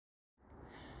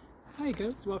Hi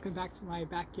goats, welcome back to my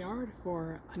backyard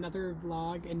for another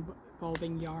vlog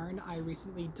involving yarn. I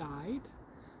recently dyed.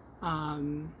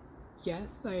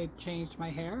 Yes, I changed my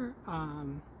hair.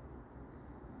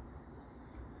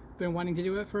 Been wanting to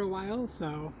do it for a while,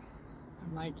 so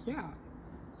I'm like, yeah.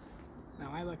 Now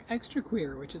I look extra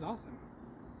queer, which is awesome.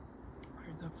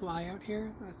 There's a fly out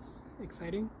here, that's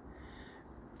exciting.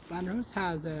 Banros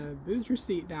has a booster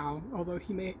seat now, although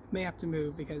he may have to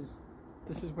move because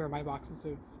this is where my boxes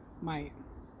of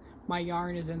my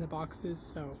yarn is in the boxes,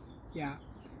 so yeah.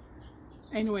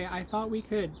 Anyway, I thought we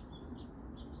could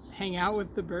hang out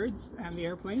with the birds and the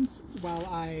airplanes while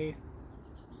I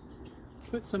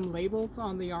put some labels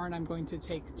on the yarn I'm going to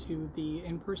take to the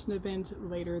in-person event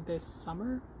later this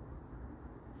summer.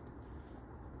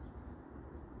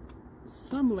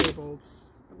 Some labels,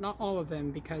 but not all of them,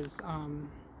 because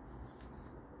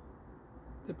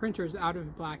the printer's out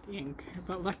of black ink,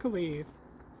 but luckily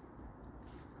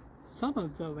some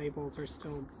of the labels are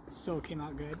still came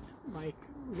out good. Like,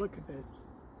 look at this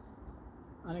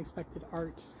unexpected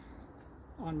art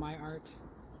on my art.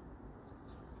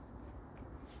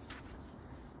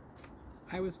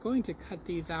 I was going to cut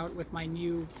these out with my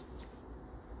new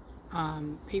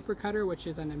paper cutter, which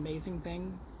is an amazing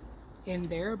thing in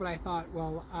there, but I thought,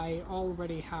 well, I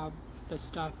already have the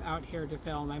stuff out here to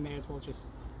film. I may as well just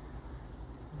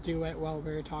do it while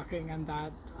we're talking, and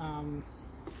that I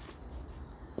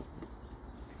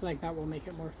feel like that will make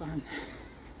it more fun.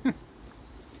 So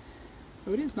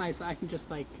it is nice that I can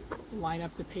just like line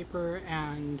up the paper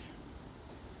and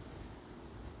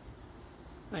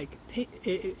like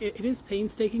it is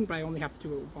painstaking, but I only have to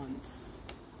do it once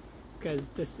because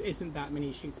this isn't that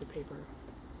many sheets of paper.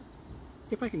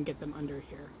 If I can get them under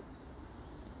here.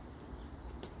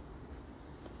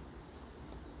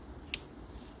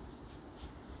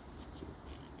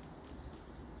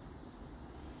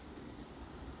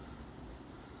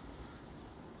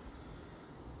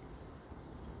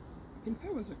 I think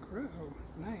that was a crow.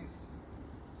 Nice.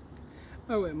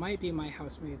 Oh, it might be my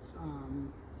housemates.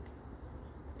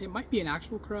 It might be an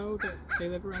actual crow that they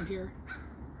live around here.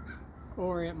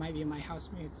 Or it might be my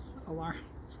housemates' alarms.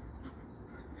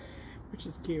 Which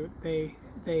is cute. They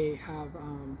have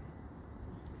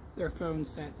their phone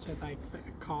set to like the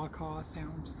caw-caw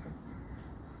sound. So.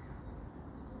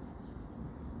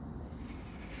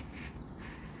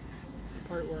 The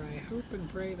part where I hope and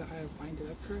pray that I have lined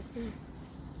it up correctly.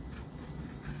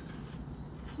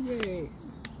 Yay!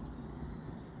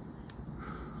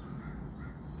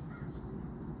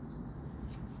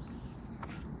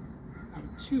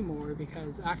 Two more,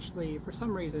 because actually for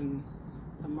some reason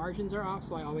the margins are off,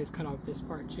 so I always cut off this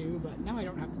part too, but now I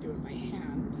don't have to do it by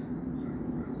hand.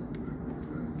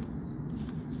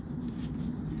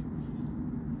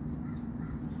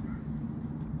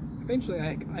 Eventually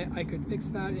I could fix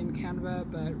that in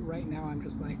Canva, but right now I'm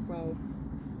just like, well,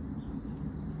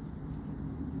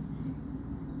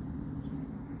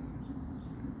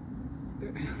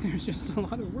 there's just a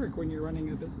lot of work when you're running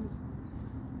a business.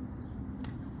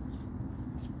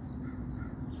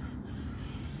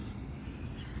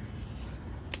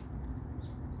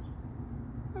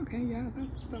 Okay, yeah,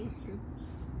 that looks good.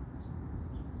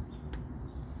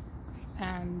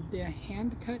 And the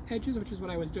hand cut edges, which is what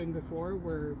I was doing before,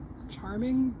 were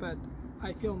charming, but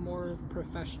I feel more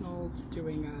professional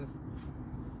doing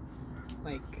a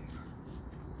like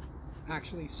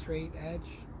actually straight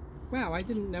edge. Wow, I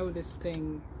didn't know this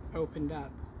thing opened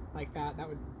up like that. That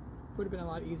would have been a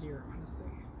lot easier, honestly.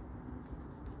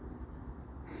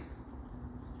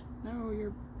 No,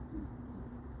 you're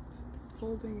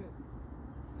folding it.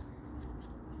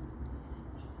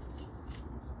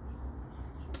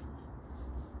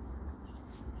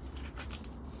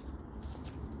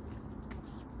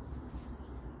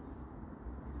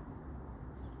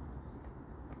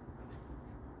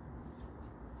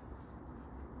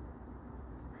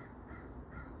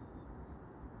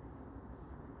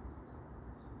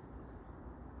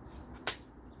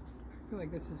 I feel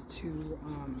like this is too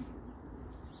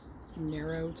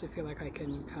narrow to feel like I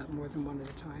can cut more than one at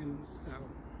a time, so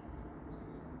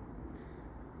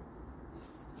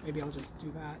maybe I'll just do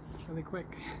that really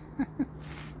quick.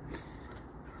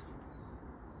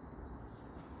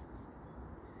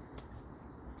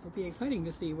 It'll be exciting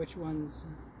to see which ones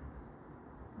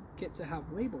get to have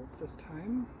labels this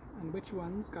time and which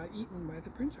ones got eaten by the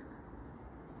printer.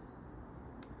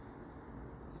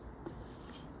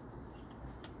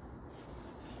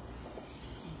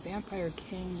 Vampire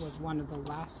King was one of the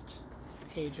last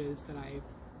pages that I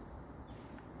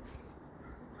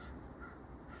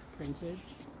printed.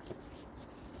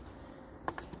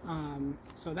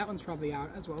 So that one's probably out,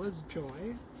 as well as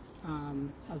Joy,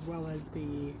 as well as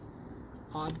the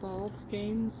oddball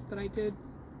skeins that I did,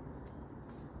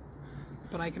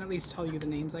 but I can at least tell you the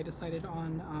names I decided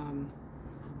on.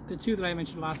 The two that I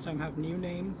mentioned last time have new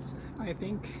names, I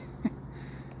think.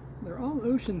 They're all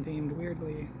ocean themed,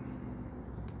 weirdly.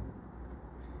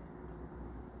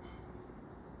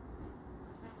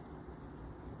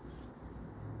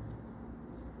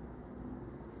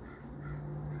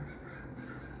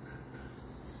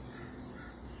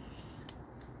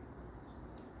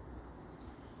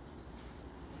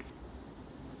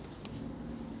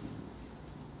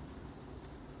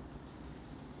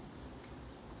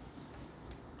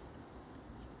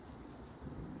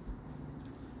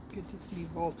 Good to see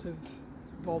Vault of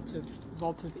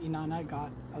Inanna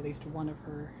got at least one of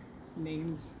her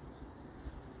names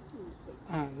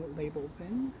labels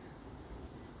in.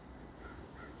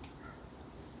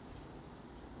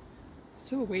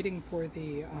 Still waiting for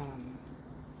the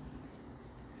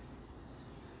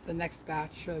next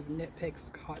batch of Knit Picks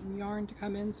cotton yarn to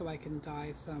come in so I can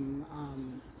dye some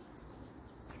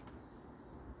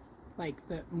like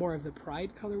more of the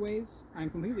Pride colorways. I'm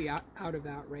completely out of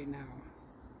that right now,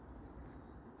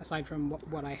 aside from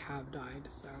what I have dyed,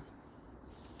 so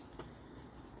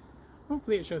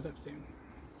hopefully it shows up soon.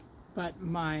 But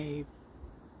my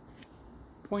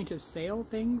point of sale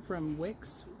thing from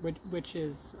Wix, which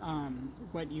is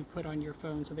what you put on your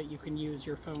phone so that you can use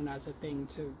your phone as a thing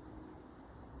to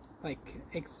like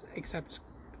accept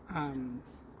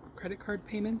credit card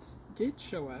payments, did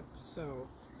show up, so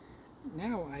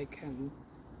now I can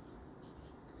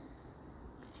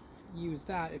use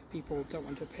that if people don't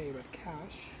want to pay with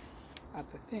cash at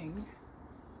the thing,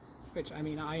 which, I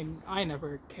mean, I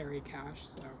never carry cash,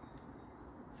 so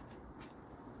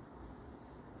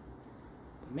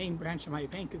the main branch of my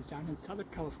bank is down in Southern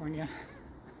California.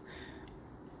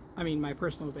 I mean, my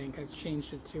personal bank, I've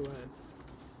changed it to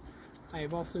I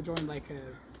have also joined like a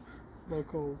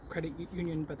local credit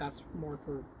union, but that's more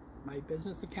for my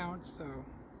business account, so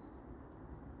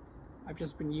I've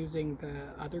just been using the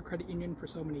other credit union for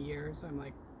so many years. I'm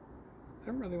like, I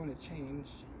don't really want to change.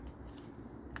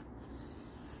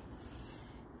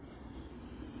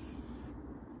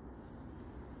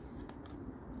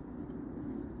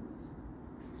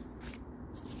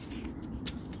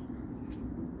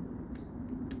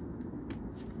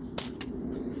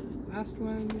 Last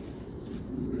one.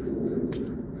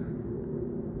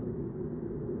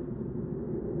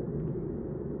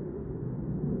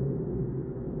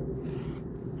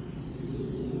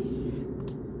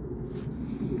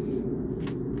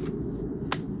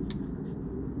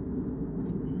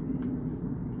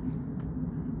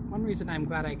 One reason I'm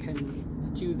glad I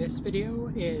can do this video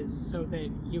is so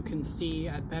that you can see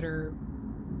a better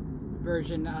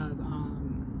version of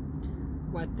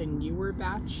what the newer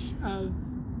batch of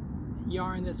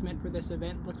yarn that's meant for this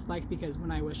event looks like, because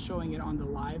when I was showing it on the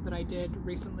live that I did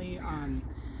recently,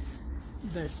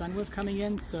 the sun was coming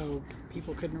in, so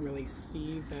people couldn't really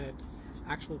see the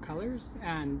actual colors,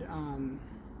 and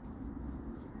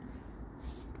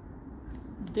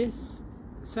this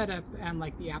setup and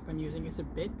like the app I'm using is a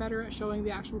bit better at showing the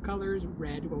actual colors.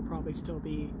 Red will probably still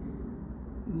be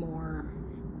more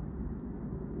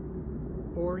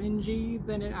orangey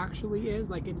than it actually is.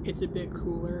 Like it's a bit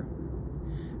cooler.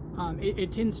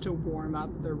 It tends to warm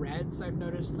up the reds. I've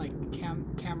noticed like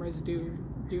cameras do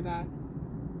that.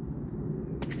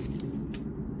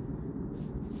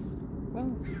 Well,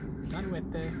 done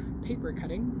with the paper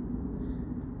cutting.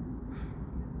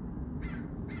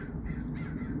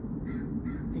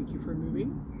 Thank you for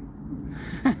moving.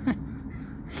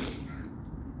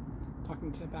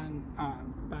 Talking to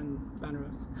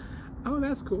Banros. Oh,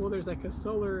 that's cool. There's like a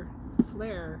solar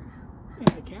flare in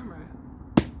the camera.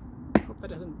 Hope that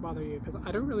doesn't bother you, because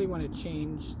I don't really want to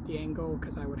change the angle,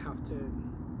 because I would have to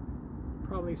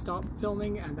probably stop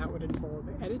filming, and that would involve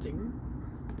editing.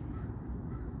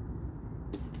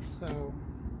 So,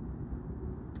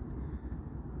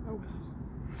 oh well.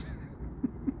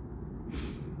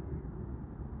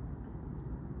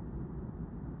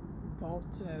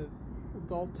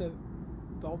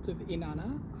 Vault of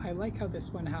Inanna. I like how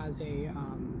this one has a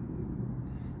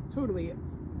totally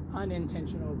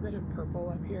unintentional bit of purple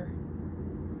up here.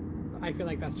 I feel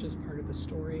like that's just part of the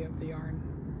story of the yarn.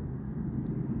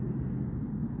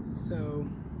 So,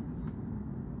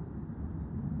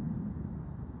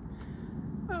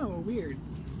 oh, weird.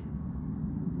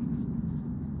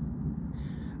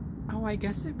 Oh, I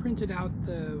guess it printed out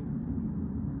the.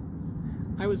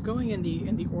 I was going in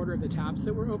the order of the tabs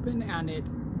that were open, and it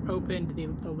opened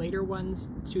the later ones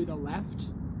to the left,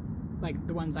 like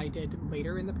the ones I did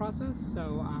later in the process.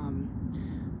 So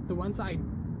the ones I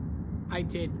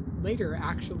did later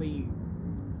actually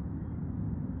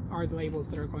are the labels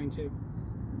that are going to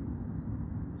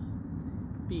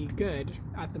be good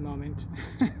at the moment.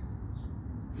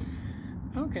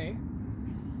 Okay.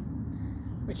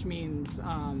 Which means,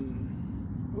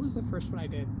 what was the first one I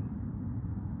did?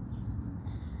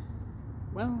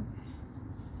 Well,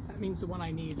 that means the one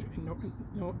I need in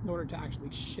order to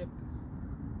actually ship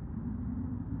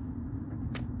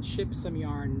some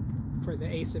yarn for the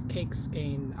Ace of Cakes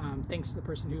skein, thanks to the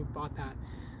person who bought that.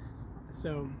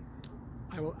 So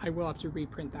I will have to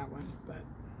reprint that one, but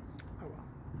oh well.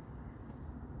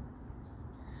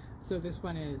 So this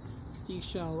one is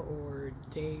Seashell or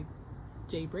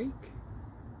Daybreak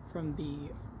from the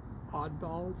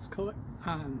Oddballs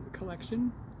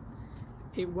collection.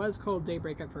 It was called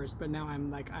Daybreak at first, but now I'm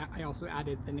like, I also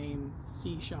added the name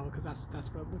Seashell because that's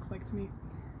what it looks like to me.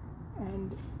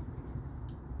 And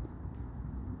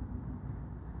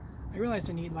I realized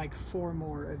I need like 4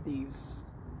 more of these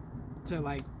to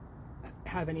like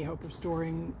have any hope of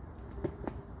storing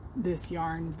this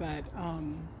yarn, but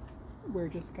we're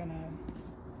just gonna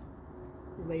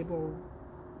label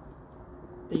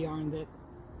the yarn that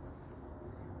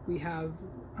we have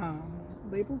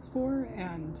labels for,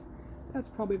 and that's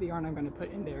probably the yarn I'm going to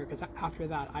put in there, because after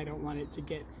that I don't want it to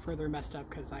get further messed up,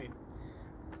 because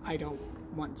I don't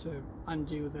want to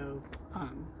undo the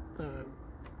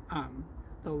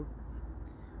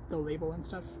label and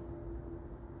stuff.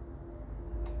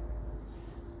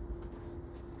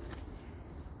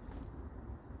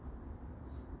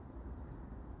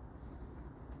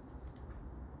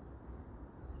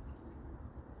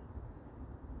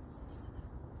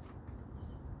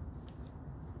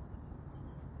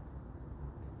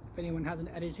 If anyone has an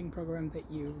editing program that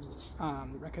you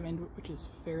recommend, which is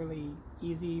fairly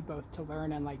easy both to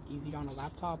learn and like easy on a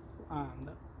laptop,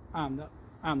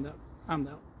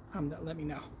 let me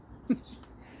know.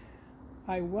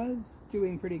 I was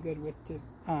doing pretty good with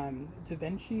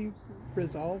DaVinci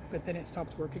Resolve, but then it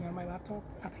stopped working on my laptop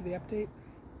after the update.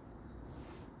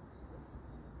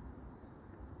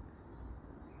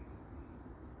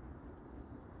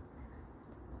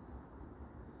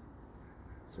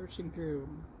 Searching through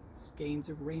skeins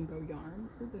of rainbow yarn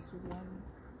for this one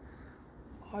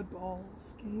oddball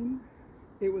skein.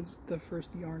 It was the first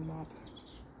yarn mop.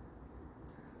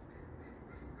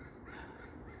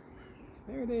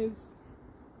 There it is.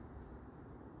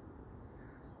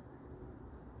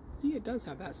 See, it does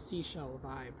have that seashell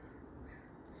vibe,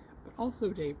 but also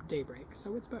daybreak,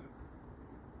 so it's both.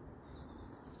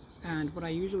 And what I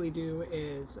usually do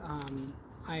is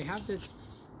I have this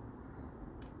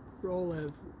roll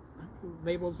of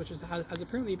labels which has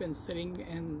apparently been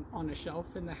sitting on a shelf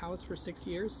in the house for 6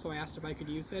 years, so I asked if I could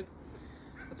use it.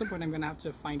 At some point I'm going to have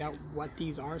to find out what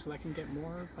these are so I can get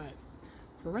more, but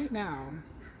for right now,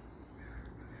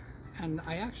 and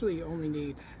I actually only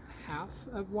need half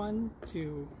of one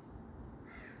to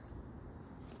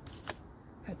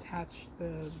attach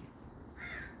the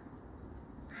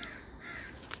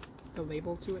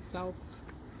label to itself.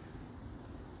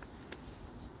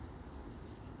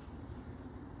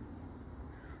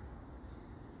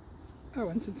 Oh,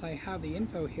 and since I have the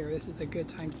info here, this is a good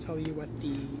time to tell you what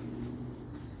the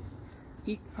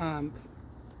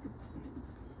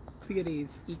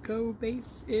Pleiades Eco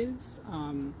Base is,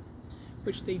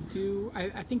 which they do,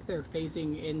 I think they're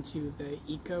phasing into the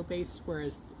Eco Base,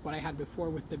 whereas what I had before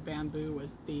with the bamboo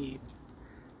was the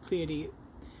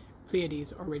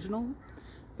Pleiades Original,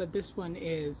 but this one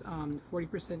is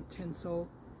 40% tencel,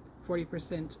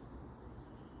 40%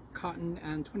 cotton,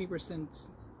 and 20%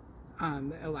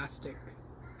 elastic,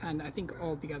 and I think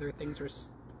all the other things are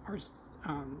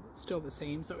still the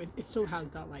same, so it still has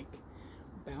that like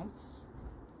bounce.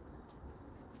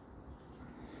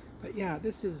 But yeah,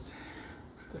 this is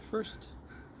the first,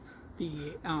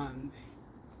 the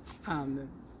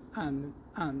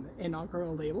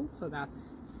inaugural label, so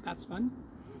that's fun.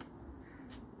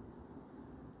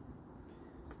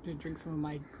 I'm gonna drink some of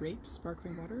my grape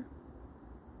sparkling water.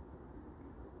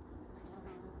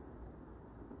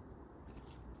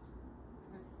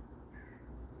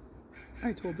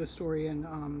 I told this story in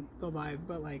the live,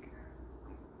 but like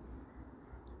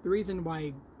the reason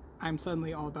why I'm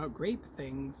suddenly all about grape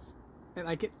things,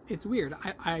 like it's weird.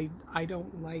 I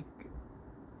don't like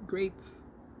grape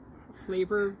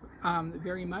flavor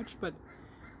very much, but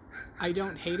I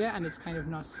don't hate it, and it's kind of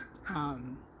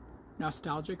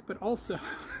nostalgic, but also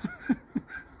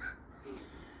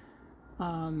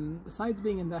besides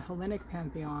being in the Hellenic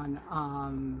pantheon,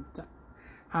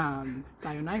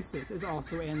 Dionysus is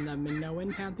also in the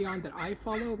Minoan pantheon that I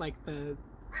follow, like the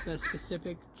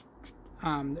specific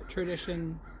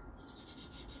tradition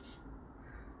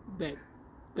that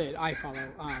I follow.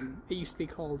 It used to be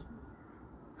called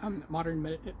modern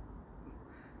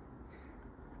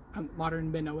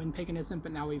Minoan paganism,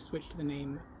 but now we've switched to the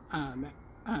name um,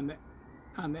 um,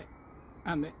 um,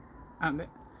 um,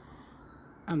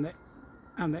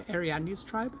 um, Ariadne's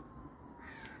tribe.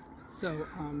 So,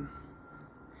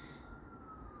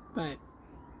 but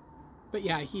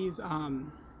yeah, he's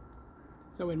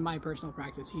so in my personal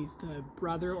practice, he's the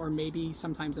brother or maybe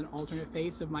sometimes an alternate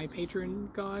face of my patron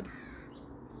god,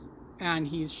 and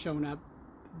he's shown up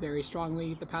very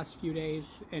strongly the past few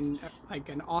days in like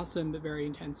an awesome but very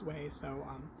intense way. So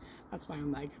that's why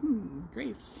I'm like,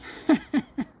 grapes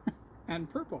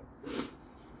and purple.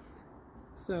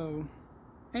 So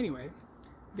anyway,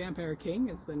 Vampire King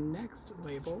is the next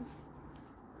label.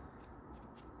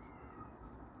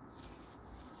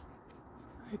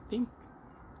 I think,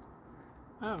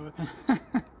 oh,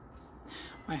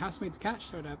 my housemate's cat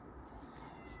showed up.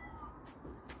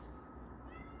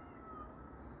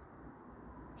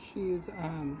 She's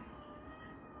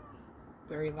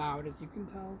very loud, as you can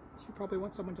tell. She probably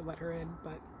wants someone to let her in,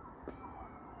 but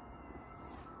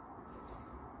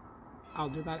I'll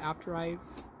do that after I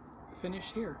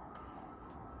finish here.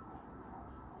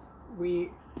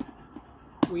 We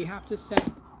have to set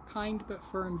kind but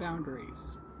firm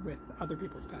boundaries with other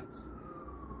people's pets.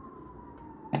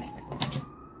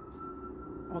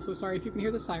 Also, sorry if you can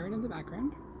hear the siren in the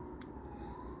background.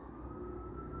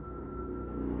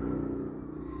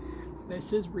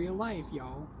 This is real life,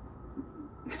 y'all.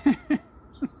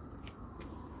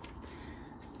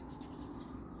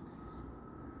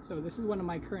 So this is one of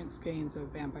my current skeins of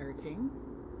Vampire King.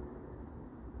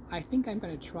 I think I'm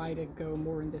going to try to go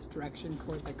more in this direction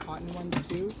toward the cotton ones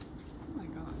too. Oh my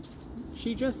god.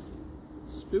 She just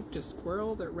spooked a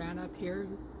squirrel that ran up here.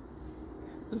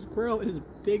 The squirrel is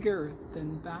bigger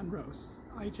than Banros,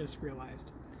 I just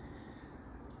realized.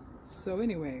 So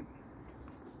anyway,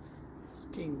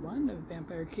 King 1 of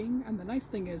Vampire King, and the nice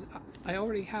thing is I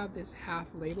already have this half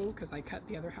label because I cut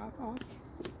the other half off.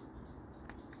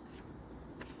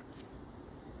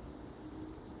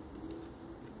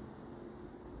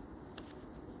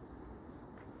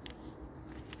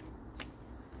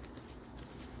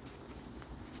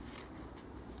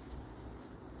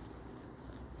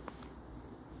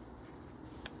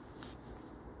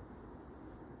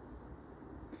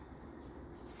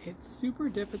 It's super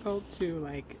difficult to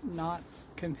like not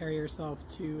compare yourself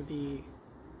to the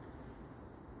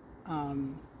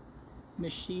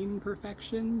machine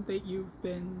perfection that you've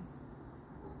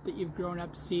grown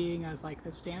up seeing as like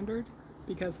the standard,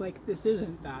 because like this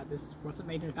isn't that. This wasn't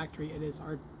made in a factory. It is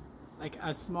like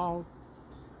a small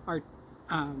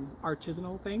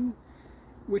artisanal thing,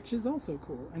 which is also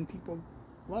cool, and people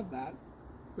love that,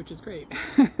 which is great.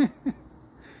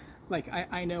 Like,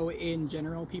 I know in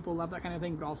general people love that kind of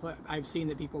thing, but also I've seen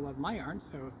that people love my art,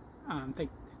 so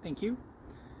thank you.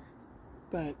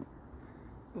 But,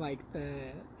 like, the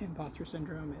imposter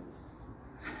syndrome is...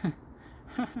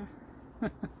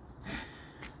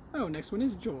 Oh, next one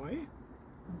is Joy.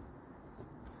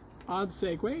 Odd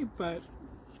segue, but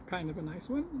kind of a nice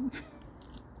one.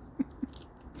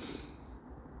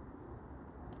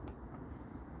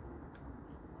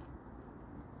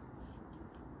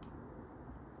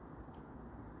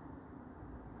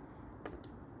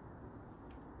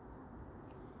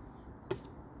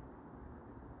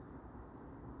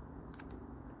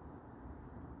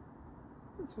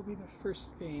 This will be the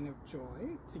first skein of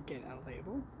Joy to get a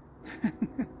label.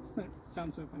 That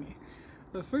sounds so funny.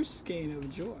 The first skein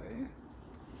of Joy.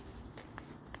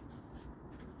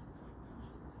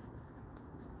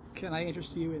 Can I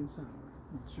interest you in some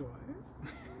joy?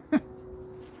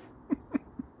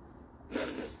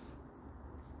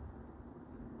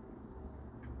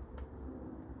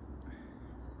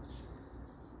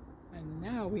 And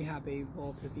now we have a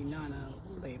Volta Vinana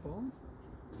label.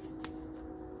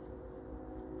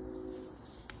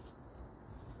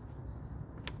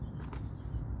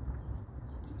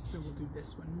 So we'll do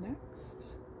this one next.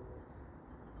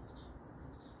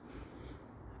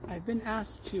 I've been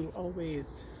asked to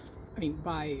always, I mean,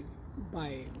 by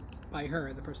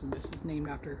her, the person this is named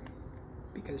after,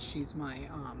 because she's my,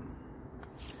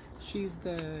 she's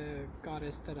the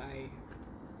goddess that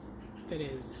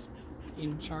is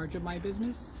in charge of my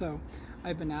business. So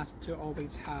I've been asked to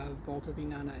always have Volta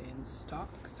Vinana in stock.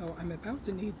 So I'm about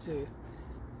to need to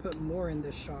put more in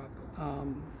this shop.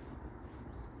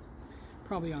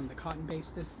 Probably on the cotton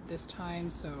base this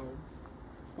time, so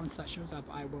once that shows up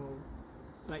I will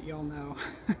let y'all know.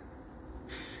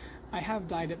 I have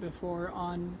dyed it before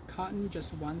on cotton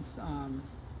just once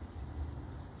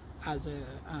as a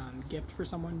gift for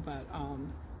someone, but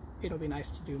it'll be nice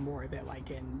to do more of it like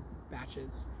in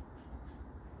batches.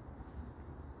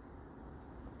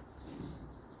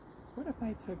 what if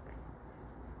I took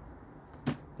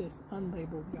this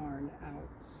unlabeled yarn out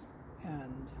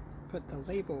and put the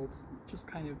labeled just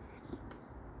kind of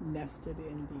nested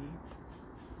in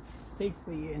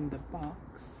safely in the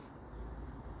box.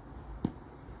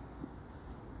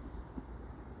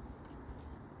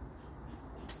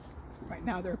 Right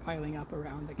now they're piling up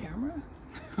around the camera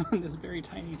on this very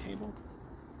tiny table,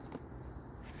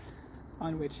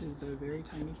 on which is a very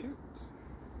tiny goat.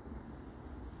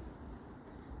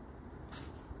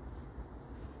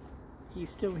 He's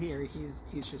still here.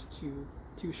 He's just too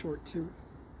short to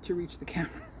reach the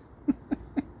camera.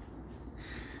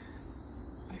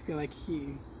 I feel like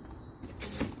he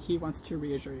wants to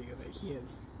reassure you that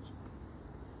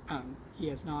he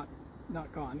has not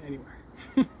gone anywhere.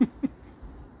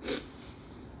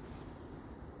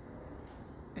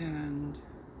 And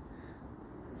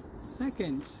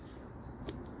second,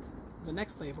 the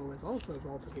next label is also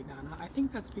Volta Banana. I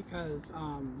think that's because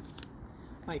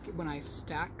like when I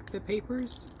stack the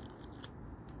papers,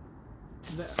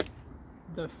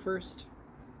 the first,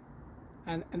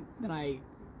 and then I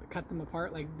cut them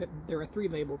apart, like there are 3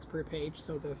 labels per page,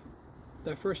 so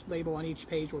the first label on each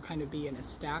page will kind of be in a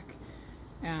stack,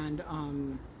 and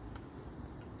darn,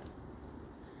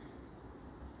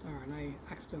 I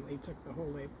accidentally took the whole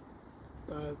label,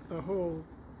 the whole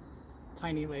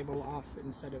tiny label off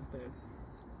instead of the,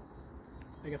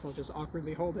 I guess I'll just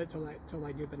awkwardly hold it till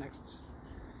I do the next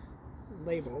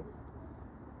label.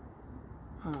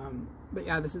 But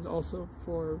yeah, this is also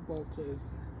for Volta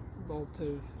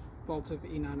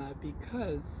Inanna,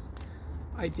 because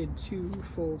I did 2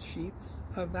 full sheets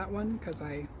of that one, because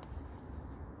I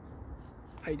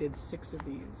did 6 of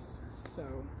these, so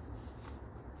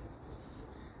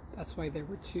that's why there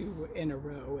were 2 in a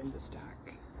row in the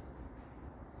stack.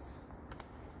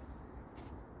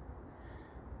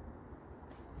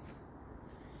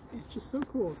 It's just so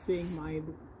cool seeing my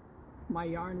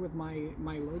yarn with my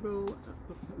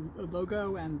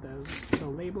logo and the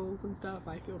labels and stuff.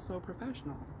 I feel so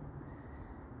professional.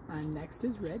 And next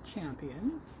is Red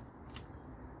Champion.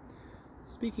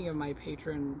 Speaking of my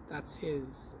patron, that's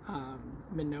his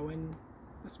Minoan.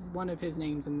 That's one of his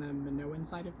names in the Minoan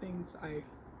side of things. As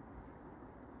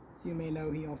you may know,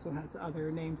 he also has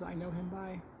other names I know him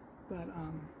by. But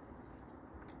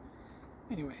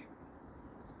anyway,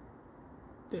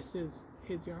 this is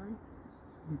his yarn.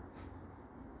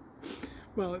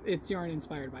 Well, it's yarn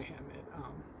inspired by him.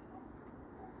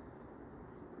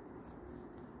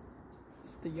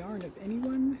 It's the yarn of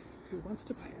anyone who wants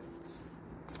to buy it.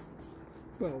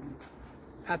 Well,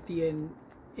 at the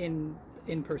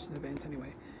in-person event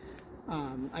anyway.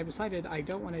 I've decided I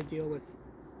don't want to deal with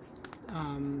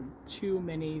too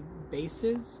many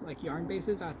bases, like yarn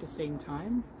bases, at the same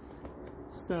time.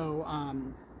 So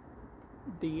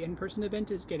the in-person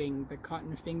event is getting the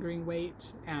cotton fingering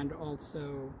weight, and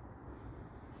also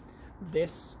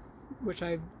this, which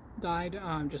I've dyed,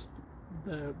 just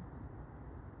the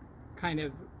kind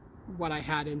of what I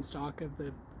had in stock of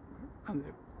the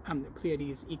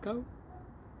Pleiades Eco.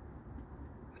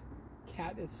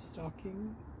 Cat is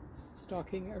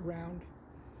stalking around.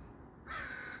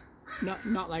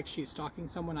 Not like she's stalking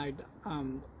someone.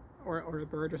 Or a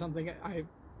bird or something.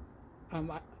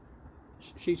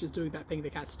 She's just doing that thing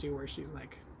the cats do, where she's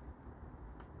like,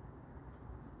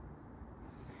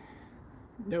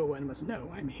 no one must know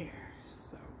I'm here.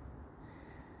 So,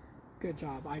 good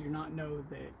job. I do not know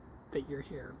that you're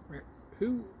here. Where?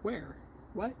 Who? Where?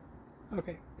 What?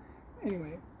 Okay.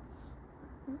 Anyway,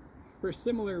 for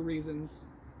similar reasons,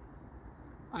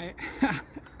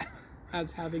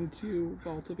 as having 2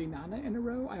 Volta Banana in a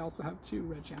row, I also have 2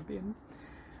 Red Champion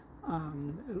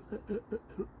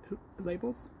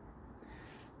labels.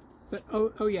 But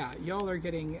oh yeah, y'all are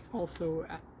getting also,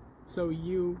 so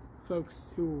you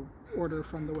folks who order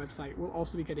from the website will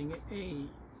also be getting a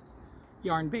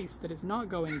yarn base that is not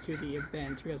going to the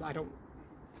event, because I don't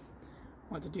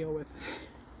want to deal with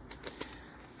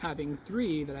having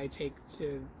 3 that I take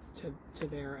to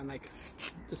there and like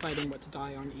deciding what to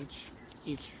dye on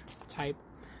each type.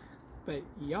 But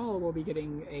y'all will be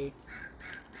getting a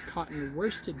cotton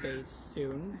worsted base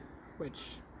soon, which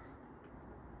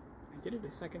I did it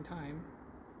a second time.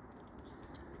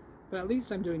 But at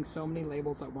least I'm doing so many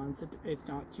labels at once, it's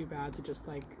not too bad to just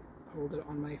like hold it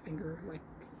on my finger like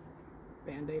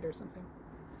Band-Aid or something.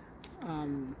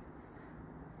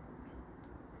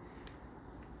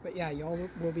 But yeah, y'all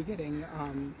will be getting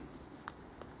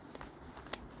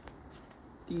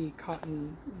the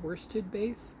cotton worsted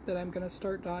base that I'm going to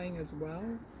start dyeing as well.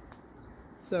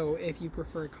 So if you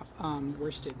prefer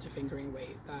worsted to fingering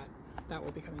weight, that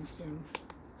will be coming soon.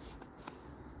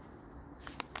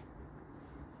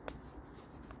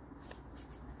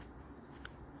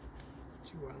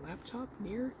 to a laptop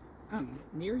near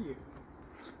you.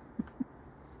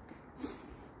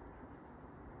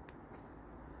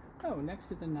 Oh,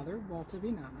 next is another Volta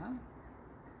Vinana.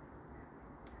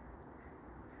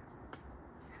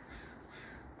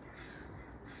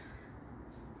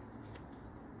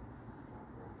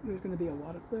 There's going to be a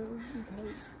lot of those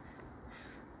because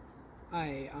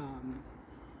I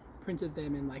printed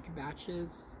them in like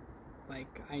batches.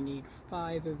 Like I need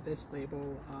 5 of this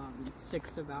label,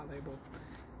 6 of that label.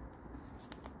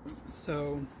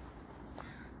 So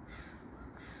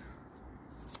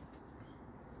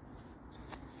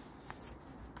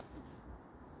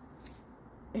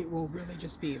it will really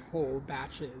just be whole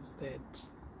batches that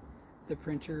the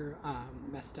printer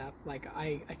messed up. Like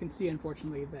I can see,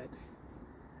 unfortunately, that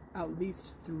at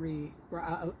least 3 or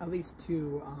at least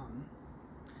 2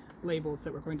 labels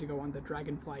that were going to go on the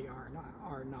Dragonfly yarn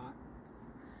are not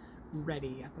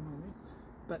ready at the moment.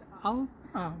 But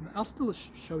I'll still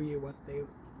show you what they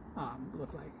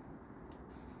look like.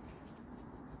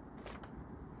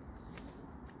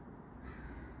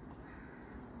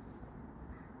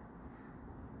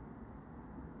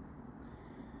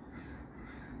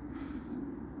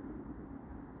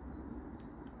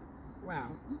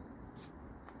 Wow.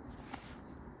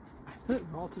 I put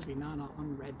Volta Vinana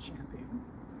on Red Champion.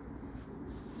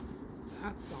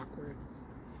 That's awkward.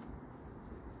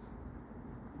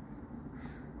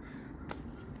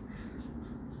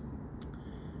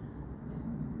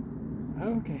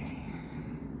 Okay.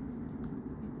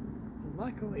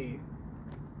 Luckily,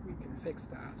 we can fix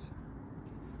that.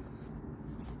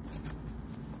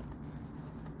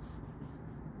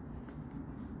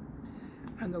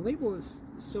 And the label is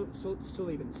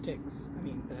still even sticks. I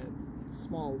mean, the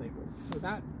small label. So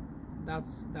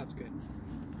that's good.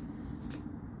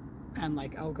 And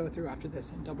like, I'll go through after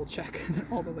this and double check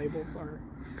that all the labels are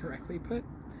correctly put.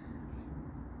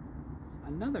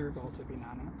 Another Volta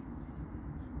Vinana.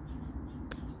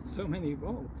 So many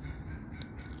volts.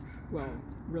 Well,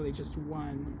 really just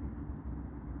one.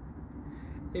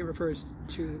 It refers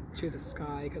to the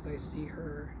sky because I see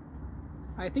her.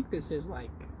 I think this is like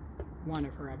one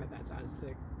of her epithets as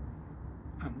the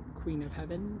Queen of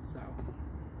Heaven, so.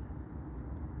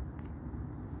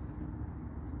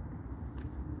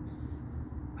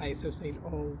 I associate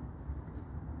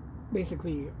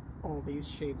basically all these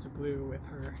shades of blue with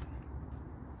her.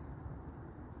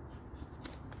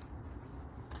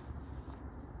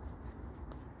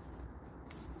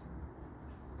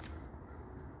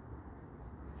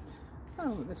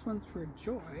 Oh, this one's for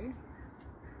Joy.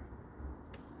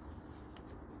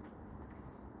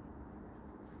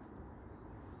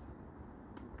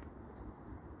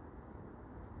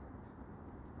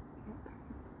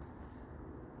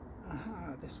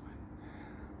 Aha, this one.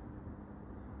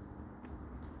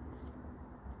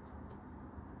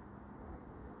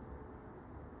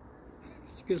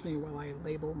 Excuse me while I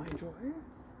label my Joy.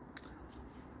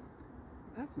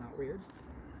 That's not weird.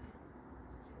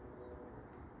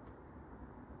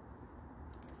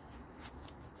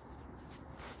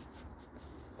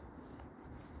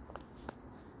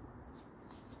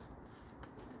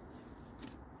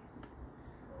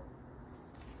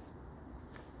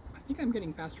 I think I'm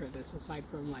getting faster at this, aside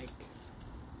from like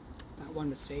that one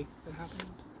mistake that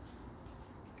happened.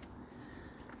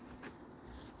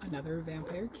 Another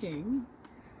Vampire King.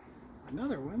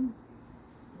 Another one.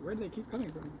 Where do they keep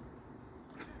coming from?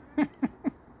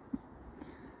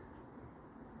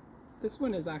 This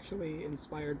one is actually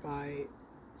inspired by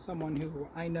someone who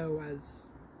I know as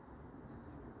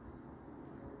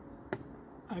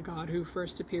a god who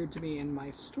first appeared to me in my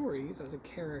stories as a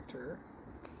character,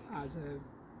 as the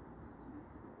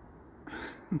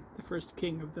first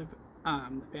king of the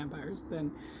vampires.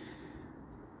 Then,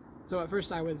 so at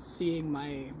first I was seeing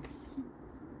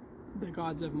the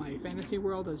gods of my fantasy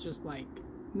world as just like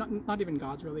not even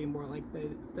gods really, more like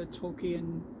the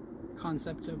Tolkien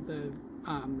concept of the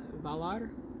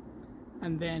Valar.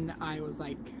 And then I was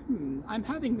like, I'm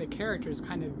having the characters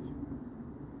kind of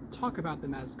talk about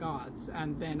them as gods,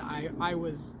 and then I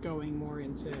was going more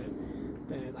into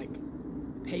the like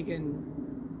pagan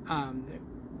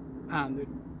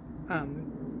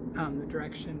the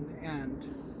direction. And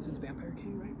this is Vampire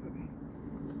King, right? Okay.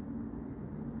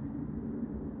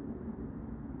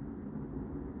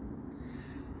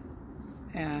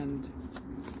 And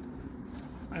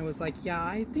I was like, yeah,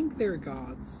 I think they're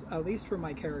gods, at least for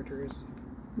my characters.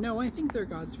 No, I think they're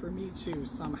gods for me too,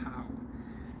 somehow.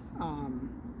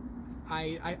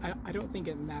 I don't think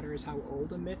it matters how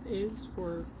old a myth is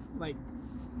for, like,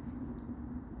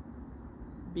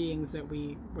 beings that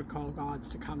we would call gods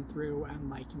to come through and,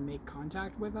 like, make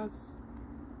contact with us.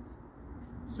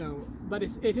 So, but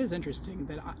it is interesting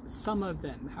that some of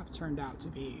them have turned out to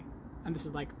be, and this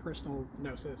is like personal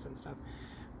gnosis and stuff,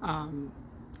 um,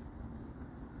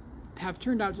 have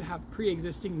turned out to have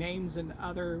pre-existing names and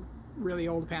other really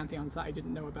old pantheons that I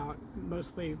didn't know about.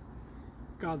 Mostly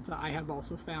gods that I have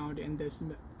also found in this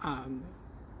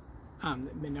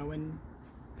Minoan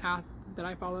path that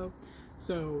I follow.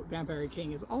 So Vampire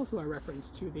King is also a reference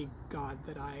to the god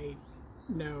that I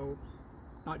know,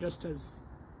 not just as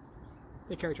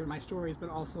the character in my stories, but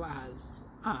also as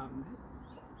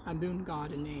a moon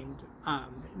god named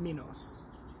Minos.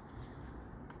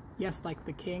 Yes, like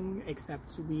the king,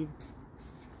 except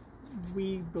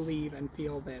we believe and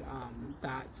feel that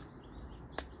that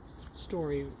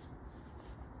story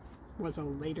was a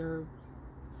later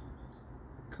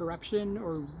corruption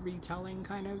or retelling,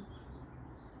 kind of.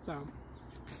 So,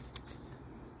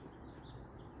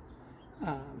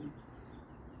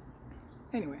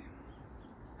 anyway,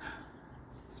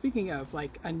 speaking of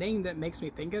like a name that makes me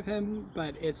think of him,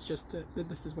 but it's just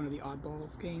this is one of the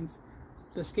oddball skeins.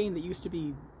 The skein that used to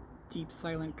be Deep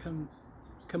Silent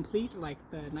Complete, like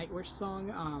the Nightwish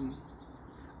song.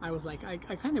 I was like, I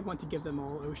kind of want to give them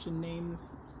all ocean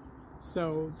names.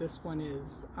 So this one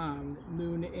is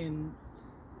Moon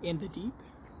in the Deep.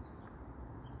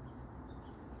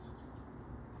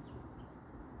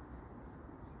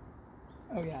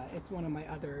 Oh yeah, it's one of my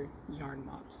other yarn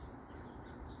mops.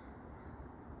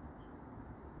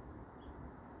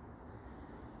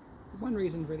 One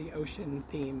reason for the ocean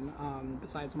theme,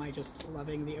 besides my just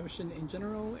loving the ocean in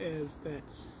general, is that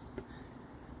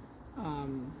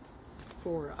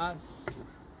for us,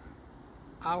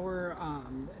 our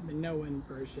Minoan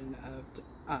version of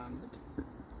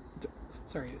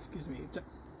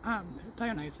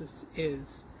Dionysus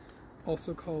is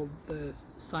also called the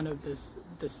son of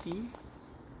the sea.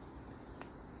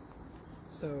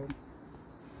 So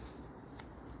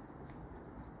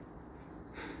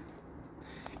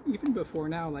even before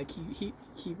now, like he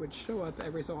would show up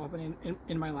every so often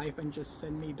in my life and just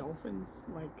send me dolphins.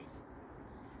 Like,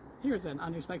 here's an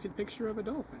unexpected picture of a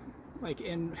dolphin. Like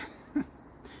in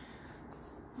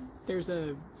there's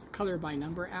a color by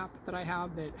number app that I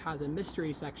have that has a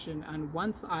mystery section, and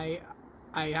once I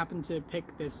happened to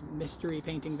pick this mystery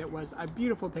painting that was a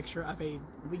beautiful picture of a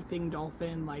leaping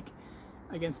dolphin, like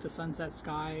against the sunset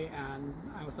sky, and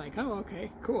I was like, oh,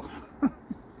 okay, cool.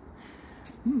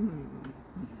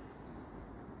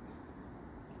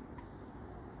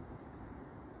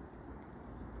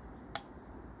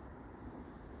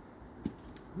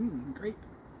 Great.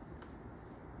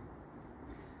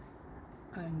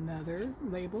 Another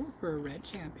label for a red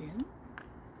champion.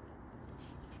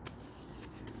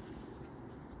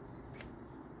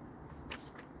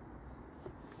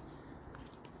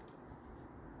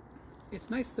 It's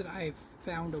nice that I've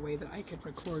found a way that I could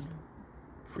record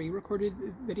pre-recorded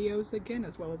videos again,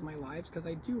 as well as my lives, because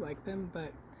I do like them,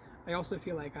 but I also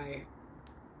feel like I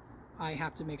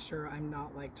have to make sure I'm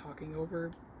not like talking over,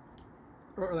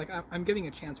 or like I'm giving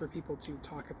a chance for people to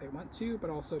talk if they want to, but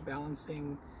also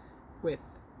balancing with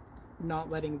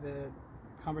not letting the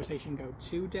conversation go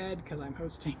too dead because I'm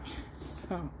hosting.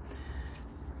 So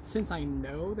since I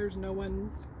know there's no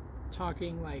one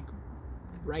talking like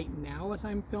right now as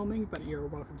I'm filming, but you're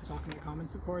welcome to talk in the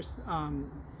comments, of course,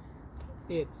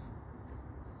 it's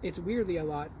weirdly a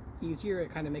lot easier.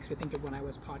 It kind of makes me think of when I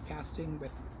was podcasting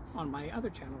on my other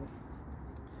channel,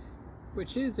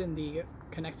 which is in the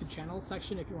connected channels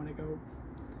section if you want to go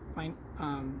find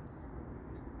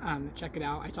check it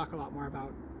out. I talk a lot more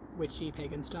about witchy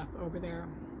pagan stuff over there,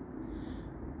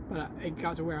 but it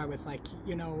got to where I was like,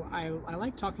 you know, I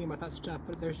like talking about that stuff,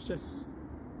 but there's just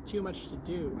too much to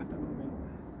do at the moment.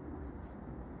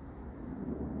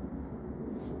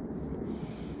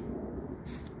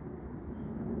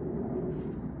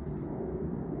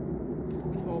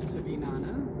 Volta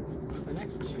Vinana. The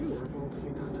next two are Volta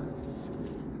Vinana.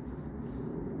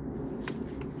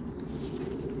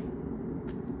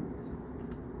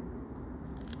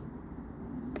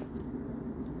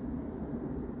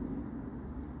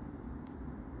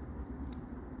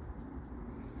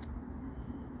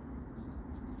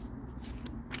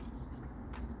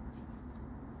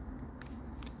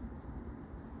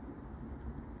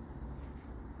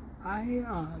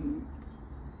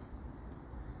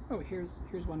 Oh, here's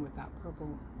one with that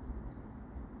purple.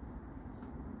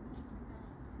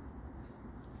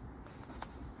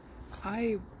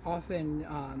 I often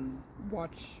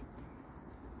watch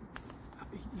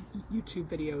YouTube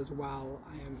videos while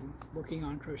I'm working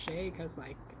on crochet, because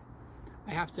like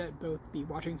I have to both be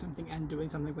watching something and doing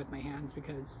something with my hands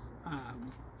because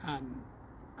I'm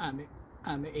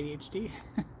ADHD.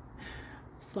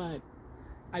 But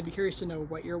I'd be curious to know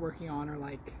what you're working on, or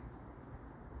like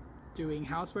doing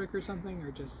housework or something,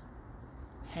 or just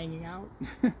hanging out.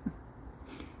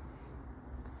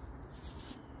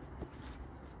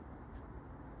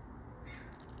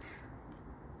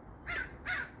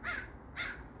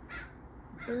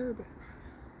 Herb.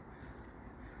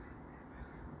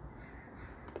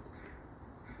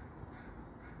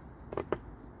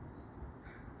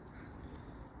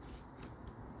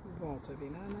 Volta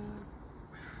Vinana.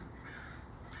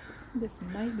 This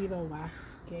might be the last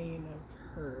skein of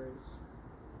hers.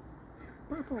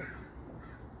 Purple.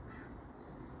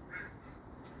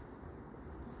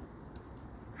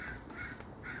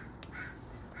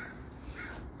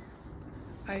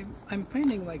 I'm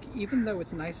finding, like, even though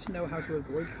it's nice to know how to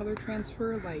avoid color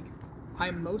transfer, like,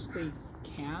 I mostly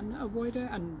can avoid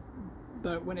it,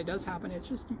 but when it does happen, it's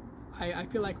just, I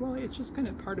feel like, well, it's just kind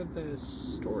of part of the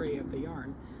story of the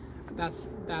yarn. That's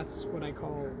what I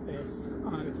call this.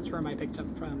 It's a term I picked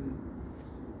up from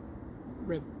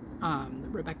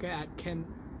Rebecca at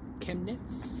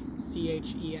Chemknits,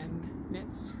 CHEN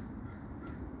knits.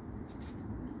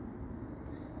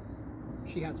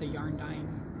 She has a yarn dyeing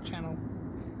channel.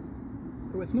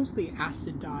 So it's mostly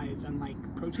acid dyes and like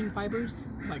protein fibers,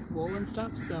 like wool and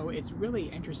stuff, so it's really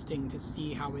interesting to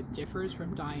see how it differs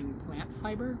from dyeing plant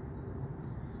fiber,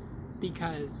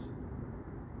 because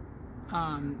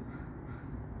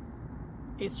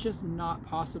it's just not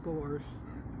possible or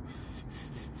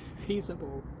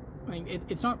feasible. I mean,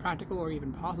 it's not practical or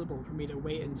even possible for me to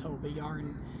wait until the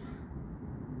yarn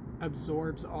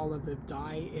absorbs all of the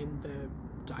dye in the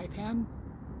dye pan,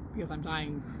 because I'm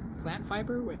dyeing plant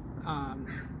fiber with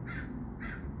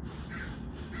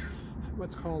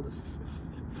what's called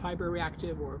fiber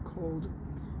reactive or cold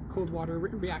water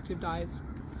reactive dyes,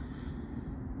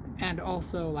 and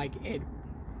also like it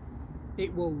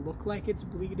will look like it's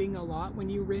bleeding a lot when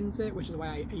you rinse it, which is why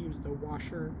I use the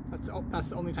washer. That's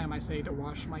the only time I say to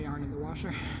wash my yarn in the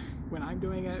washer when I'm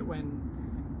doing it,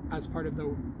 as part of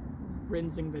the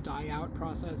rinsing the dye out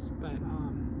process. But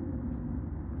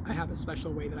I have a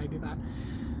special way that I do that.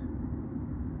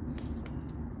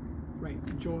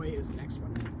 Right, Joy is the next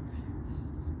one.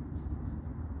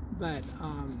 But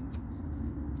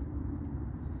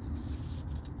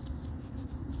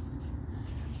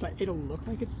it'll look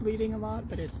like it's bleeding a lot,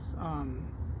 but it's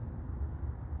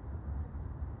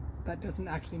that doesn't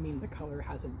actually mean the color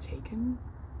hasn't taken.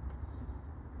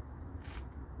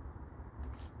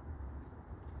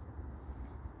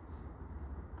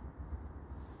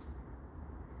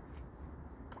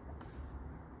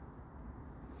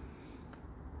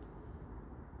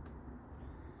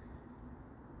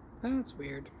 That's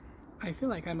weird. I feel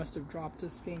like I must have dropped a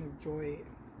skein of Joy,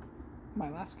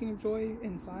 my last skein of Joy,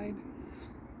 inside.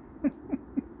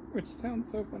 Which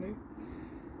sounds so funny.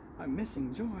 I'm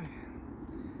missing Joy.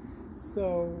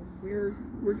 So we're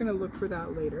gonna look for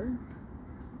that later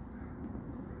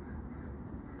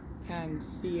and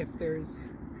see if there's,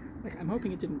 like, I'm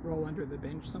hoping it didn't roll under the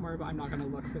bench somewhere, but I'm not gonna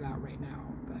look for that right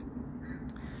now. But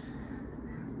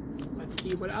let's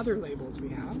see what other labels we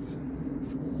have.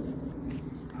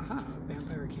 Aha,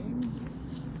 Vampire King.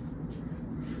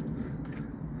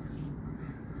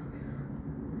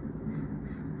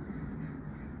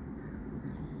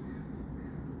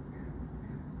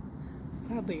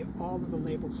 Sadly, all of the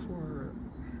labels for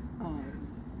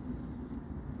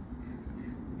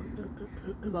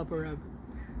Lover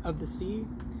of the Sea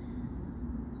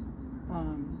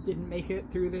didn't make it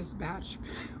through this batch,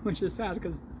 which is sad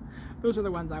because those are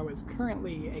the ones I was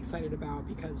currently excited about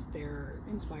because they're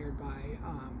inspired by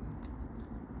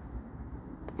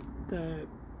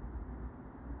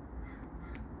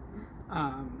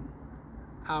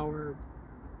our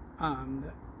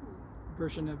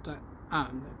version of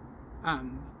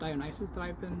Dionysus that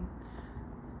I've been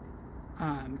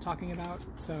talking about.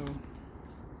 So,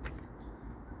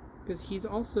 because he's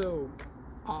also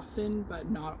often, but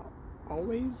not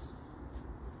always,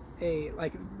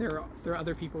 there are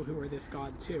other people who are this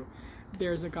god too.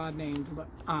 There's a god named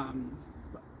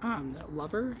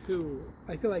Lover, who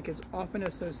I feel like is often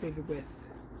associated with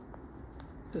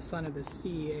the son of the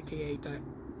sea, aka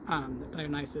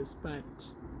Dionysus, but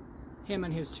him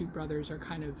and his two brothers are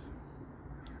kind of,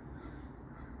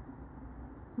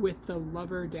 with the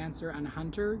lover, dancer, and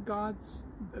hunter gods,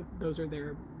 those are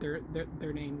their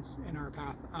names in our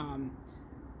path.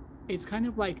 It's kind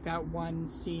of like that one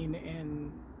scene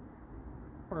in,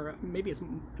 or maybe it's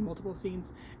multiple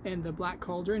scenes in the Black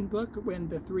Cauldron book when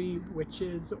the three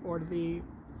witches, Orwen,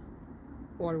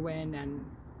 and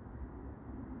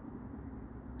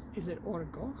is it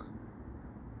Orgoch?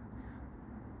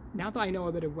 now that I know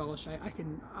a bit of Welsh,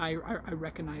 I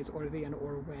recognize Orddu and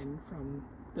Orwen from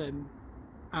the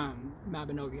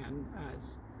Mabinogion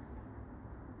as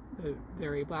the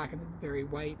very black and the very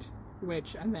white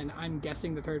witch, and then I'm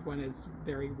guessing the third one is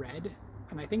very red,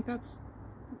 and I think that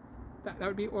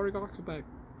would be Orgok, but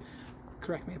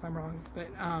correct me if I'm wrong. But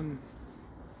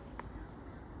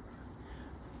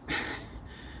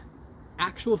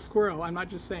actual squirrel. I'm not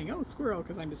just saying, oh, squirrel,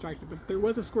 because I'm distracted, but there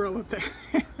was a squirrel up there.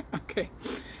 Okay.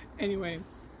 Anyway,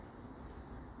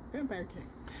 Vampire King.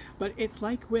 But it's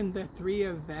like when the three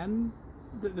of them,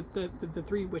 the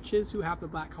three witches who have the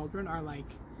Black Cauldron are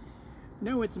like,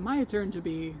 no, it's my turn to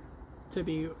be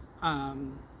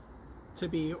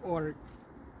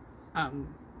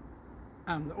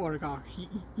Orgok.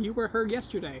 You were her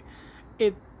yesterday.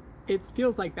 It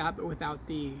feels like that, but without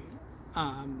the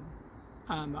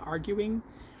arguing,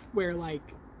 where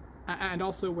like, and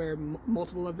also where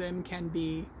multiple of them can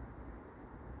be,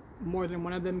 more than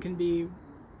one of them can be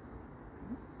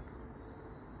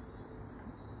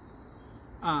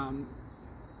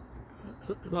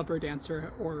lover,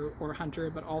 dancer, or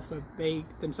hunter, but also they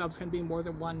themselves can be more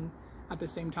than one at the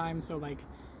same time. So like,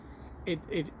 it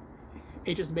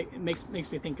just makes me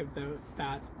think of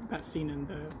that scene in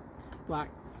the Black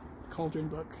Cauldron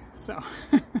book. So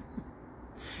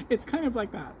it's kind of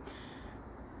like that.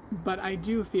 But I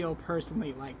do feel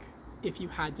personally like if you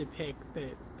had to pick,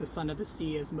 the Son of the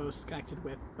Sea is most connected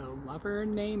with the lover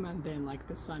name, and then like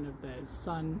the son of the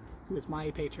sun, who is my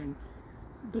patron,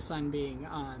 the sun being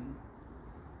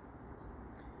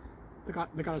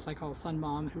the goddess I call Sun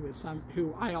Mom,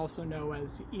 who I also know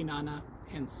as Inanna,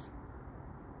 hence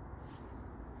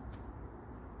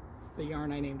the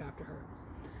yarn I named after her.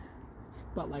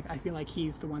 But like, I feel like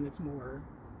he's the one that's more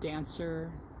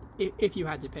dancer, if you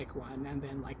had to pick one, and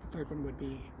then like the third one would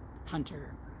be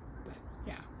hunter. But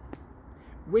yeah,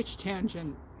 witch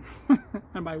tangent,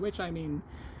 and by which I mean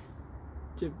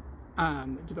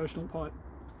devotional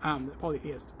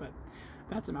polytheist, but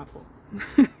that's a mouthful.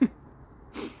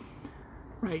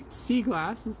 Right, sea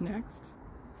glass is next.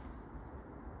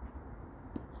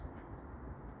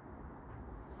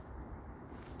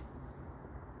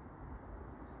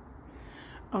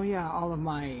 Oh yeah, all of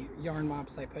my yarn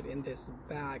mops I put in this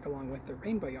bag along with the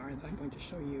rainbow yarns I'm going to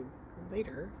show you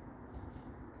later.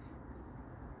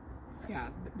 Yeah,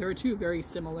 there are two very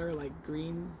similar like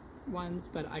green ones,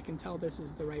 but I can tell this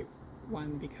is the right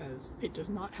one because it does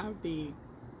not have the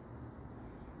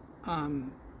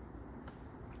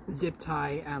zip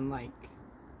tie and like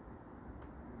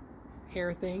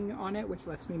hair thing on it, which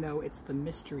lets me know it's the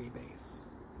mystery base.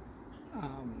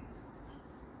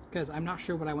 Because I'm not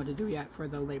sure what I want to do yet for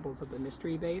the labels of the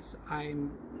mystery base. I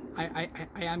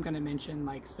am going to mention,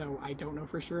 like, so I don't know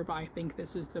for sure, but I think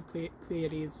this is the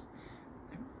Pleiades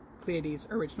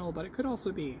original, but it could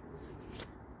also be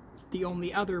the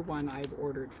only other one I've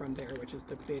ordered from there, which is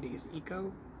the Pleiades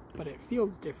Eco, but it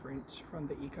feels different from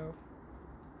the Eco.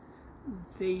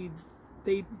 They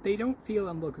don't feel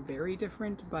and look very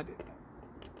different, but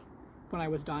when I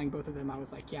was dyeing both of them, I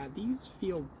was like, yeah, these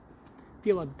feel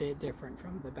a bit different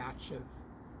from the batch of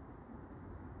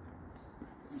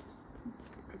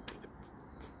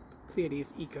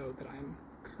Pleiades Eco that I'm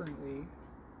currently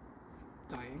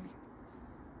dyeing.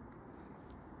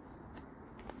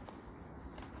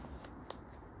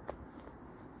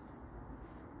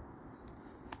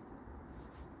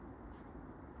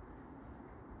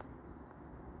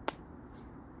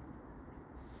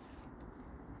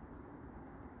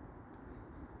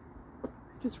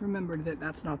 Just remembered that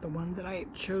that's not the one that I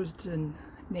chose to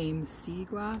name Sea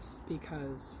Glass,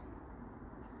 because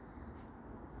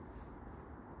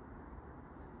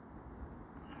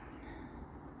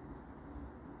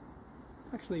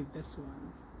it's actually this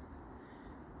one.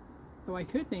 Though I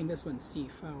could name this one Sea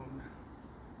Foam.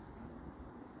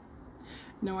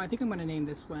 No, I think I'm going to name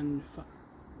this one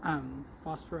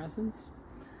Phosphorescence.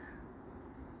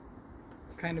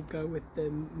 To kind of go with the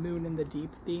moon in the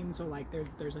deep theme, so like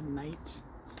there's a night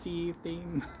sea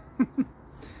theme.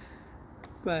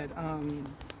 But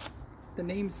the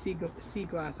name sea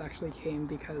glass actually came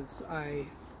because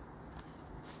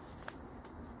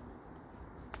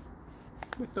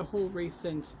with the whole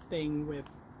recent thing with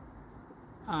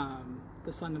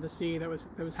the Son of the Sea that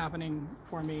was happening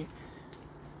for me,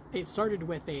 it started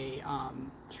with a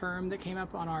term that came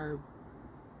up on our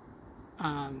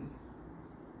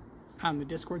the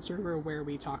Discord server where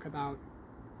we talk about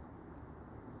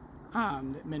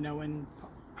Minoan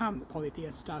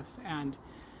polytheist stuff, and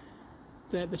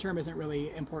the term isn't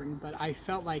really important, but I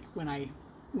felt like when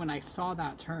I saw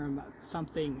that term,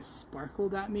 something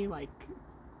sparkled at me, like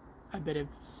a bit of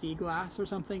sea glass or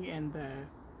something in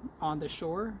on the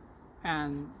shore,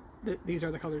 and these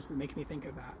are the colors that make me think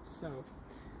of that. So,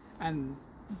 and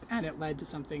it led to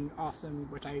something awesome,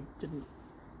 which I didn't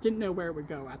know where it would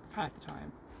go at the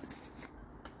time.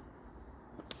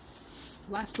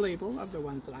 Last label of the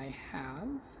ones that I have.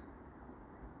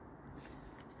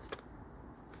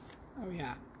 Oh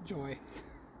yeah, joy.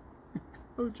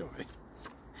 Oh joy.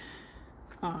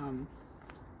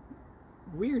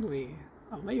 Weirdly,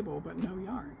 a label but no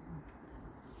yarn.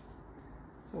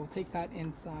 So we'll take that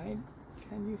inside.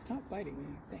 Can you stop biting me?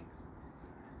 Thanks.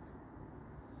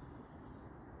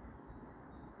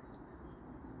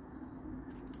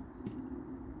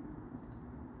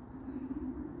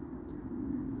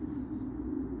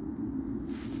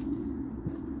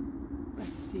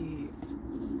 Let's see.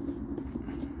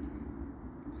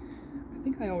 I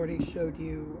think I already showed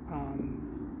you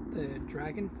the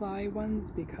dragonfly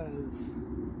ones because,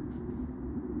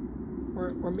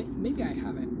 or maybe I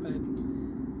haven't, but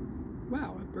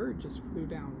wow, a bird just flew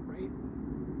down right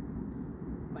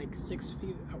like 6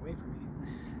 feet away from me.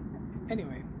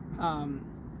 Anyway,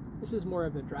 this is more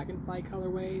of the dragonfly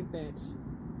colorway that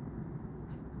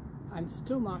I'm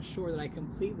still not sure that I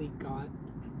completely got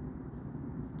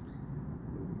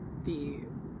the,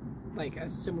 like, a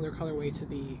similar colorway to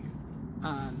the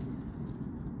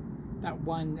that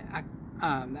one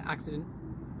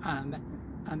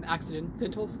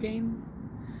accidental skein,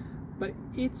 but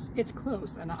it's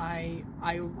close, and I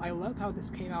love how this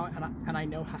came out, and I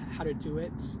know how to do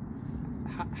it,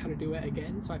 how to do it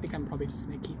again. So I think I'm probably just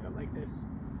going to keep it like this.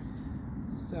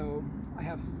 So I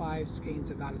have 5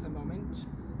 skeins of that at the moment.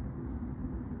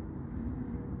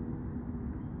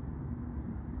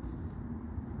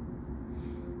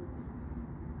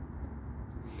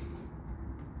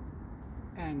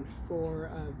 And for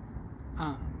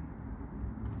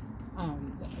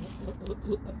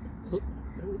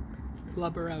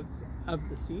lover of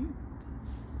the sea.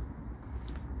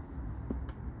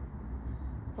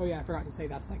 Oh yeah, I forgot to say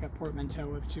that's like a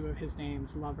portmanteau of 2 of his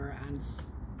names, lover and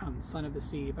son of the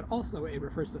sea, but also it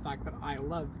refers to the fact that I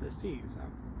love the sea. So,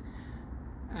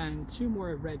 and 2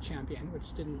 more of red champion,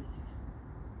 which didn't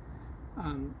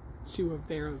 2 of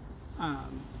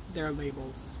their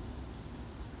labels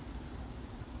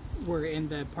were in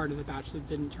the part of the batch that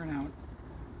didn't turn out.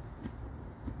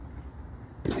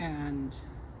 And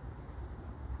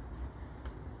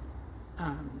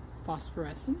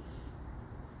phosphorescence,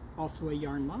 also a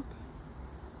yarn mop.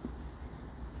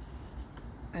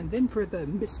 And then for the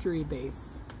mystery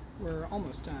base, we're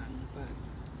almost done, but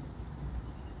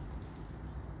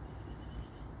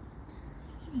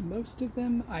most of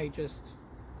them I just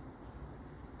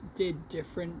did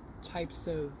different types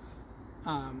of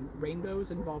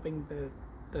rainbows involving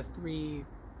the 3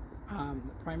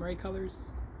 primary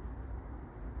colors.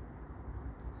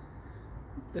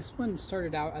 This one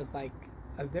started out as like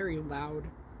a very loud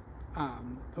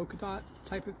polka dot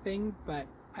type of thing, but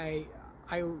I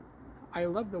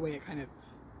love the way it kind of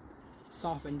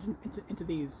softened into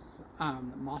these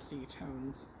mossy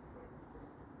tones,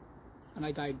 and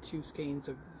I dyed 2 skeins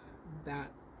of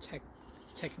that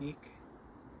technique.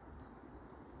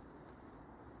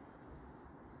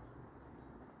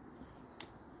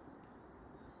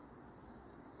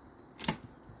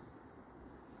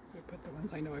 Put the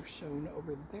ones I know I've shown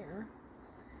over there.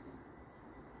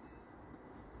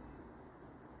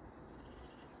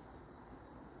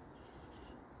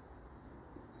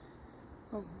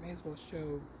 Oh, may as well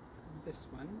show this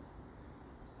one.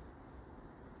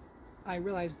 I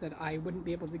realized that I wouldn't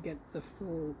be able to get the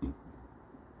full,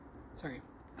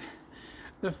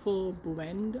 the full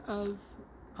blend of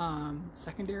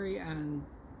secondary and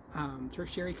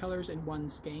tertiary colors in one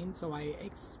skein, so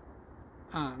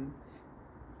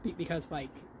because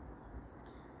like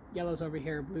yellow's over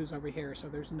here, blue's over here, so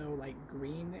there's no like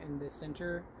green in the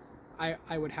center.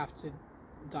 I would have to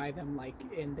dye them like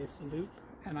in this loop,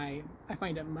 and I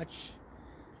find it much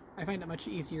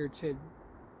easier to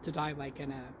dye like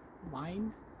in a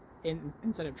line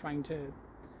instead of trying to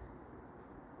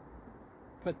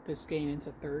put the skein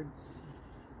into thirds,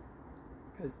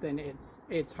 because then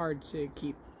it's hard to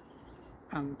keep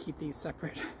these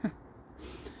separate.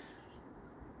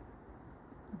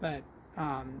 But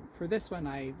for this one,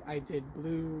 I did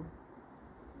blue,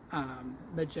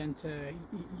 magenta,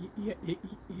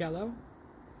 yellow,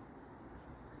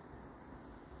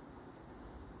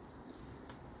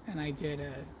 and I did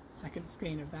a second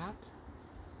skein of that.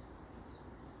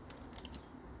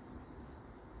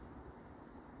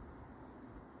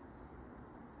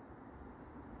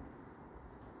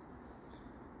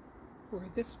 For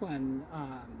this one,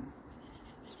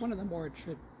 it's one of the more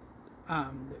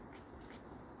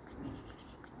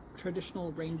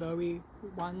traditional rainbowy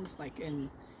ones, like in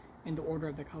the order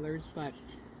of the colors, but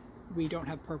we don't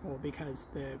have purple because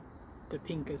the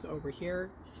pink is over here,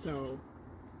 so,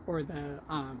 or the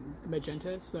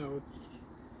magenta, so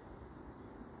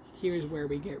here's where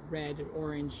we get red,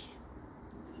 orange,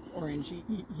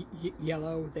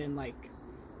 yellow, then like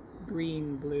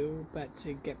green, blue, but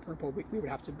to get purple we would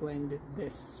have to blend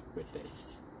this with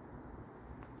this.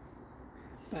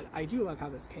 But I do love how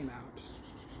this came out,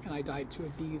 and I dyed 2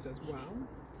 of these as well.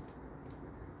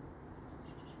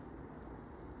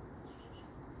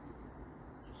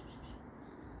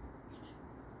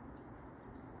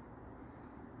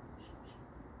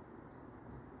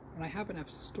 When I have enough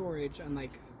storage and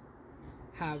like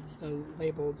have the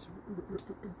labels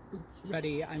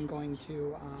ready, I'm going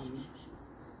to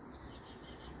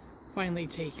finally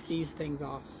take these things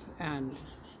off and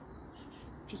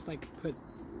just like put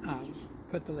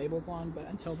the labels on. But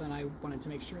until then, I wanted to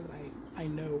make sure that I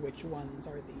know which ones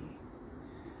are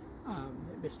the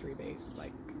mystery base.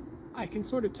 Like, I can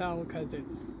sort of tell because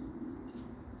it's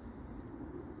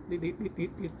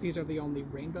these are the only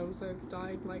rainbows I've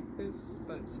dyed like this,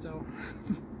 but still.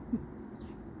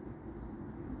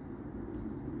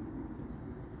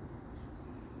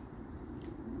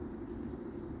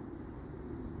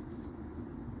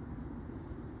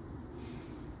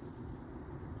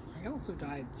 I also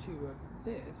dyed 2 of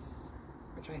this,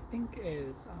 which I think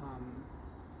is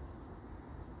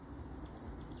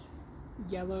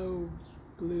yellow,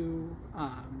 blue,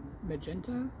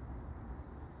 magenta.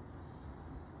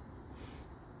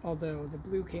 Although the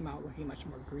blue came out looking much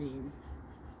more green,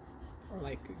 or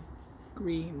like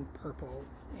green purple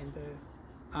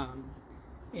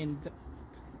in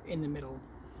the middle.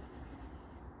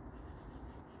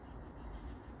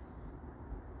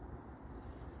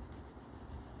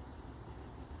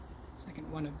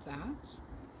 Second one of that.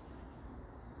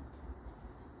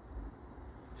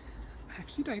 I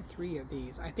actually dyed 3 of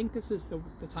these. I think this is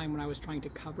the time when I was trying to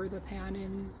cover the pan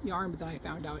in yarn, but then I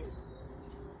found out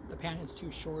the pan is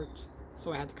too short,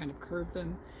 so I had to kind of curve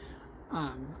them.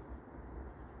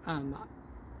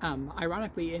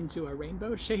 Ironically into a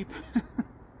rainbow shape,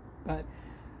 but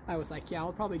I was like, yeah,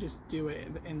 I'll probably just do it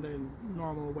in the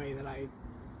normal way that I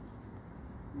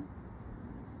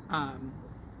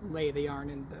lay the yarn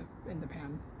in the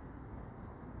pan.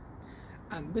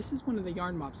 This is one of the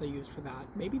yarn mops I used for that.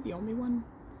 Maybe the only one,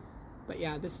 but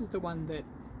yeah, this is the one that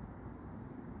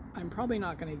I'm probably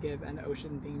not going to give an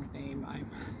ocean themed name. I'm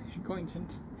going to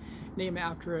name it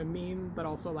after a meme, but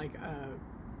also like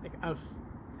a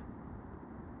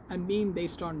meme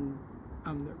based on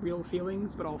real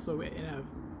feelings, but also in a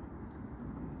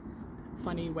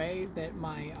funny way that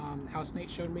my housemate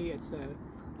showed me. It's a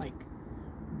like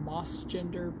moss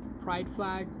gender pride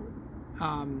flag,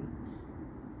 and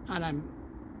I'm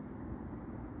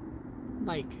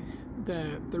like,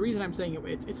 the reason I'm saying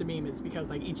it's a meme is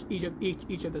because like each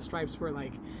of the stripes were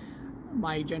like,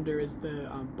 my gender is the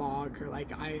bog, or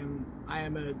like I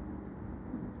am a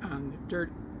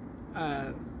dirt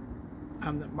the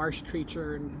marsh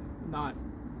creature, and not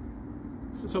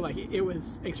so like it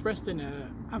was expressed in a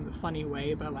funny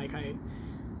way, but like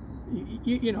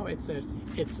you know, it's a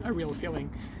real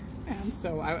feeling. And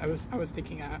so I was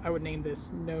thinking I would name this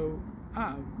no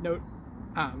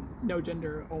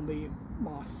gender, only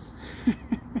moss,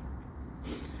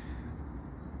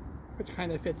 which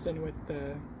kind of fits in with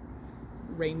the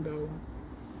rainbow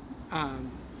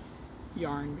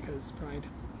yarn because pride.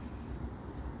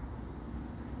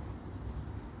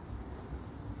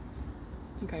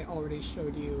 I think I already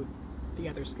showed you the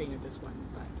other skein of this one,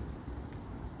 but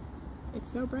it's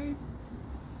so bright.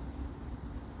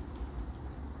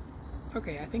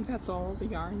 Okay, I think that's all the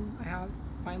yarn I have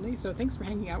finally, so thanks for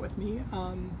hanging out with me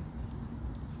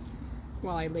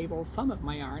while I label some of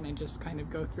my yarn and just kind of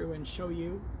go through and show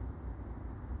you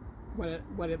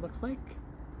what it looks like.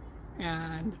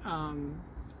 And I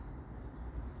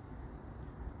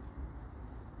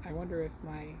wonder if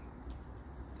the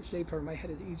shape for my head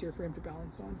is easier for him to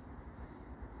balance on.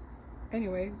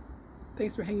 Anyway,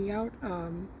 thanks for hanging out.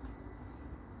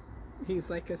 He's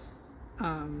like a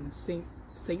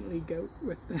saintly goat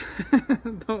with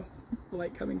the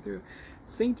light coming through.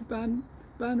 Saint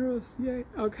Banros, yay.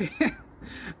 Okay.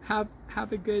 have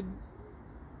a good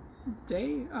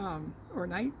day or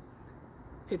night.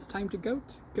 It's time to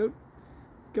goat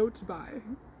by.